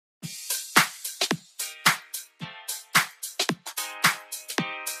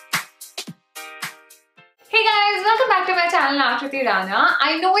to my channel Akriti Rana.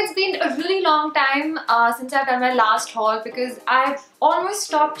 I know it's been a really long time since I've done my last haul because I've almost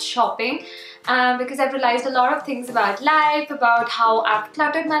stopped shopping because I've realized a lot of things about life, about how I've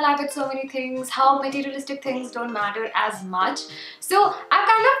cluttered my life with so many things, how materialistic things don't matter as much. So I've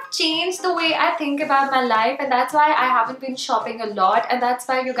kind of changed the way I think about my life, and that's why I haven't been shopping a lot, and that's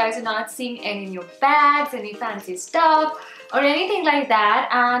why you guys are not seeing any new bags, any fancy stuff or anything like that.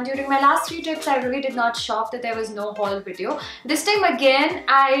 And during my last 3 trips I really did not shop, that there was no haul video. This time again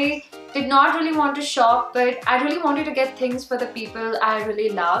I did not really want to shop, but I really wanted to get things for the people I really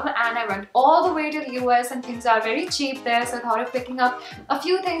love, and I went all the way to the US and things are very cheap there, so I thought of picking up a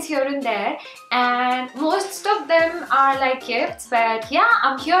few things here and there, and most of them are like gifts. But yeah,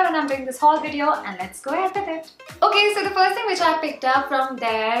 I'm here and I'm doing this haul video and let's go ahead with it. Okay, so the first thing which I picked up from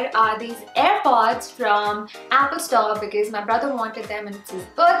there are these AirPods from Apple Store because my brother wanted them and it's his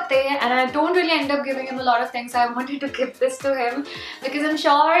birthday, and I don't really end up giving him a lot of things, so I wanted to give this to him because I'm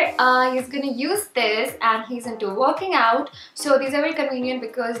sure he's gonna use this and he's into working out. So these are very convenient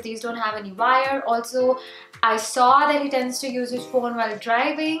because these don't have any wire. Also, I saw that he tends to use his phone while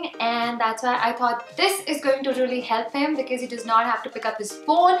driving, and that's why I thought this is going to really help him because he does not have to pick up his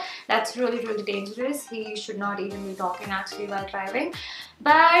phone. That's really dangerous. He should not even be talking actually while driving.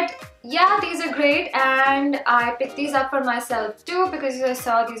 But yeah, these are great, and I picked these up for myself too because I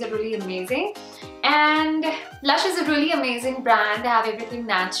saw these are really amazing. And Lush is a really amazing brand. They have everything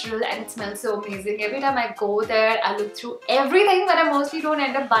natural and it smells so amazing. Every time I go there, I look through everything, but I mostly don't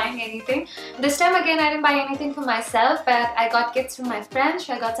end up buying anything. This time again, I didn't buy anything for myself, but I got gifts from my friends.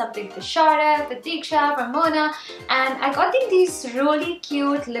 I got something for Shara, for Diksha, for Mona, and I got these really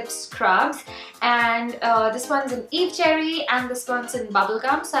cute lip scrubs. And this one's in Eve Cherry and this one's in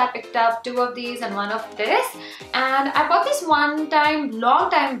Bubblegum. So I picked up 2 of these and 1 of this. And I bought this long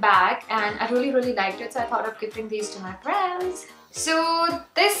time back, and I really liked it, so I thought of gifting these to my friends. So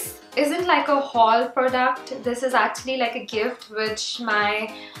this isn't like a haul product. This is actually like a gift which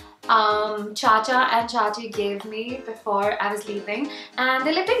my Chacha and Chachi gave me before I was leaving, and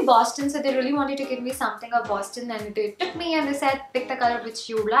they lived in Boston, so they really wanted to give me something of Boston, and they took me and they said pick the color which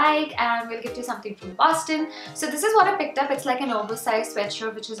you like and we'll give you something from Boston. So this is what I picked up. It's like an oversized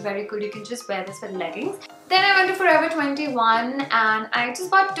sweatshirt which is very cool. You can just wear this with leggings. Then I went to Forever 21 and I just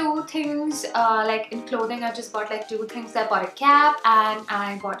bought 2 things like in clothing. I just bought like 2 things. I bought a cap and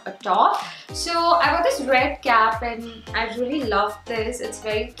I bought a top. So I bought this red cap and I really love this. It's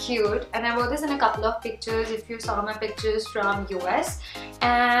very cute, and I wore this in a couple of pictures if you saw my pictures from US.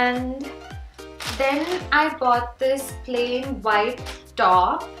 And then I bought this plain white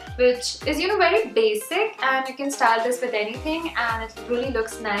top which is, you know, very basic, and you can style this with anything, and it really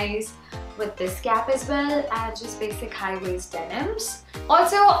looks nice with this cap as well, and just basic high-waist denims.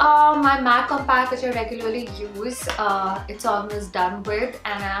 Also, my MAC compact which I regularly use, it's almost done with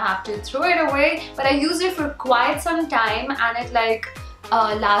and I have to throw it away, but I used it for quite some time and it like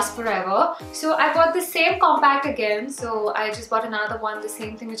lasts forever. So I bought the same compact again, so I just bought another one, the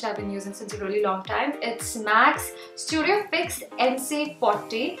same thing which I've been using since a really long time. It's MAC's Studio Fix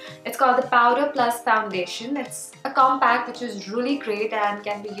NC40. It's called the Powder Plus Foundation. It's a compact which is really great and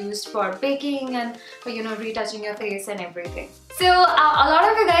can be used for baking and for, you know, retouching your face and everything. So a lot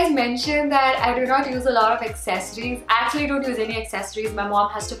of you guys mentioned that I do not use a lot of accessories. I actually don't use any accessories. My mom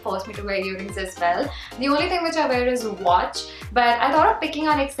has to force me to wear earrings as well. The only thing which I wear is a watch, but I thought of picking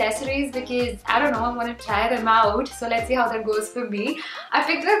out accessories because I don't know, I want to try them out. So let's see how that goes for me. I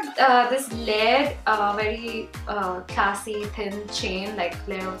picked up this layered, very classy thin chain, like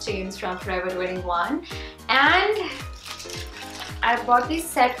layer of chains from Forever 21, and I bought this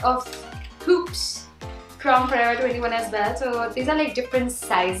set of hoops from Forever 21 as well. So these are like different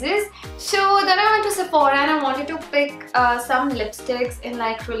sizes. So then I went to Sephora and I wanted to pick some lipsticks in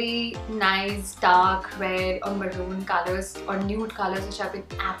like really nice dark red or maroon colors or nude colors which I've been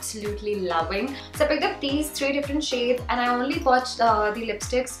absolutely loving. So I picked up these 3 different shades, and I only bought the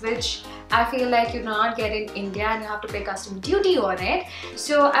lipsticks which I feel like you do not get in India and you have to pay custom duty on it.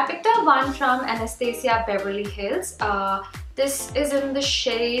 So I picked up one from Anastasia Beverly Hills. This is in the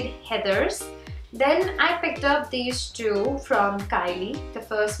shade Heathers. Then I picked up these 2 from Kylie. The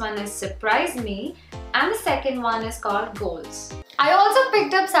first one is Surprise Me and the second one is called Goals. I also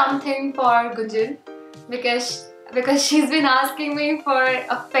picked up something for Gunjan because she's been asking me for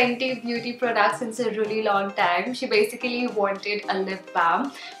a Fenty beauty product since a really long time. She basically wanted a lip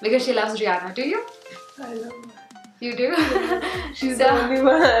balm because she loves Rihanna. Do you? I love You do? She's the only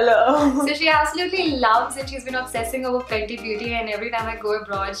one I love. So she absolutely loves it. She's been obsessing over Fenty Beauty, and every time I go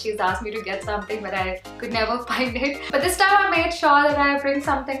abroad, she's asked me to get something, but I could never find it. But this time I made sure that I bring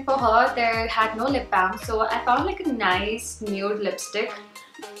something for her. There had no lip balm, so I found like a nice nude lipstick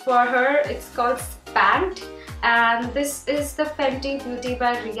for her. It's called Spanked, and this is the Fenty Beauty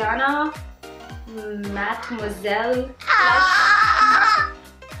by Rihanna Mademoiselle.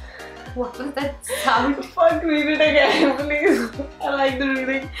 What was that sound? Fuck, read it again, please. I like the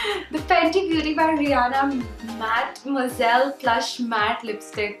reading. The Fenty Beauty by Rihanna Mademoiselle Plush Matte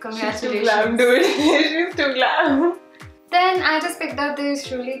Lipstick. Congratulations. She's too glam, dude. She's too glam. Then I just picked up this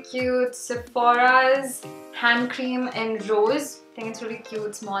really cute Sephora's hand cream in rose. I think it's really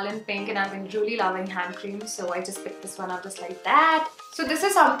cute, small and pink, and I've been really loving hand cream, so I just picked this one up just like that. So this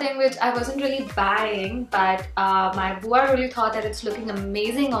is something which I wasn't really buying, but my bua really thought that it's looking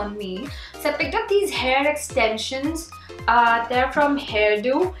amazing on me. So I picked up these hair extensions. They're from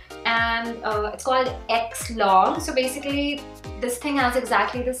Hairdo, and it's called X Long. So basically this thing has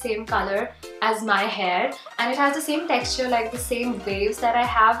exactly the same color as my hair, and it has the same texture, like the same waves that I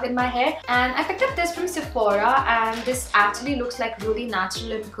have in my hair. And I picked up this from Sephora, and this actually looks like really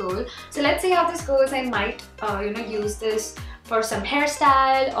natural and cool. So let's see how this goes. I might use this for some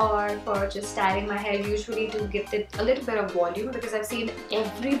hairstyle or for just styling my hair, usually to give it a little bit of volume, because I've seen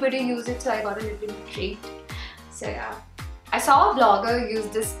everybody use it, so I got a little intrigued. So yeah, I saw a blogger use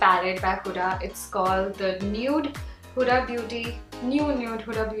this palette by Huda. It's called the Nude Huda Beauty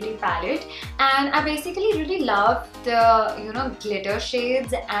palette, and I basically really love the glitter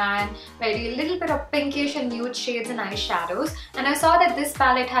shades and very little bit of pinkish and nude shades and eyeshadows. And I saw that this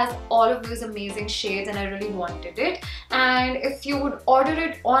palette has all of those amazing shades, and I really wanted it. And if you would order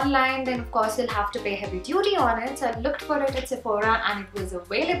it online, then of course you'll have to pay heavy duty on it. So I looked for it at Sephora and it was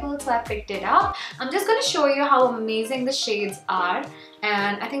available, so I picked it up. I'm just going to show you how amazing the shades are,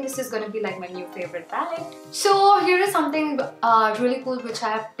 and I think this is going to be like my new favorite palette. So here is something really cool which I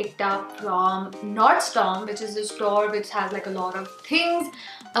have picked up from Nordstrom, which is a store which has like a lot of things.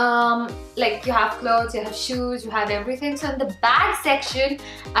 Like you have clothes, you have shoes, you have everything. So in the bag section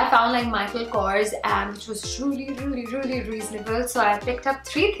I found like Michael Kors, and which was really reasonable. So I picked up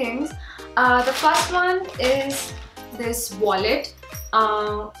 3 things. The first one is this wallet,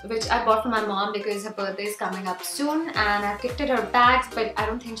 which I bought for my mom because her birthday is coming up soon, and I picked at her bags, but I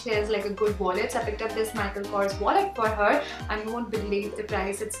don't think she has like a good wallet. So I picked up this Michael Kors wallet for her, and you won't believe the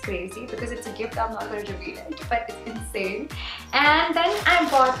price. It's crazy because it's a gift. I'm not going to reveal it, but it's insane. And then I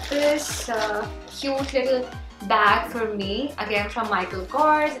bought this cute little bag for me, again from Michael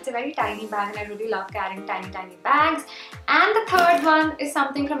Kors. It's a very tiny bag, and I really love carrying tiny bags. And the third one is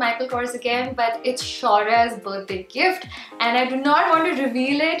something from Michael Kors again, but it's Shora's birthday gift, and I do not want to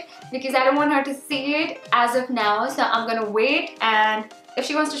reveal it because I don't want her to see it as of now. So I'm gonna wait, and if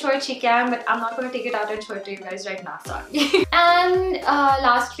she wants to show it, she can, but I'm not going to take it out and show it to you guys right now, sorry. And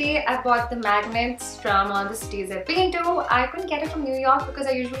lastly, I bought the magnets from all the cities I've been to. I couldn't get it from New York because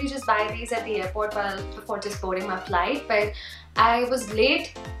I usually just buy these at the airport before just boarding my flight, but I was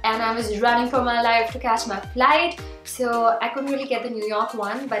late and I was running for my life to catch my flight, so I couldn't really get the New York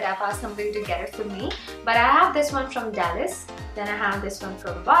one, but I've asked somebody to get it for me. But I have this one from Dallas, then I have this one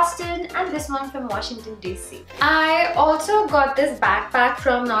from Boston, and this one from Washington DC. I also got this backpack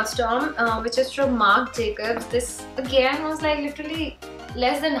from Nordstrom, which is from Marc Jacobs. This again was like literally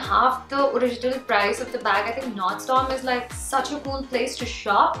less than half the original price of the bag. I think Nordstrom is like such a cool place to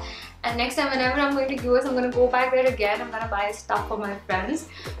shop. And next time whenever I'm going to US, I'm going to go back there again. I'm going to buy stuff for my friends.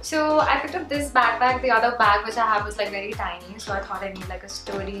 So I picked up this backpack. The other bag which I have was like very tiny, so I thought I need like a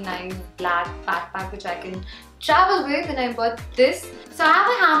sturdy, nice black backpack which I can travel with, and I bought this. So I have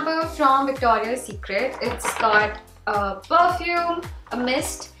a hamper from Victoria's Secret. It's got a perfume, a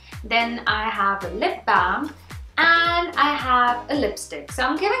mist, then I have a lip balm, and I have a lipstick. So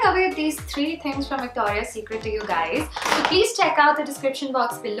I'm giving away these 3 things from Victoria's Secret to you guys. So please check out the description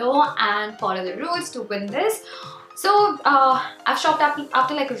box below and follow the rules to win this. So I've shopped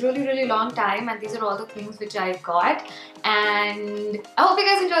after like a really long time, and these are all the things which I got. And I hope you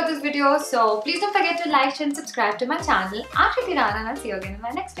guys enjoyed this video. So please don't forget to like, share and subscribe to my channel. I'm Kriti Rana, and I'll see you again in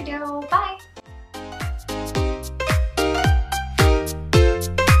my next video. Bye!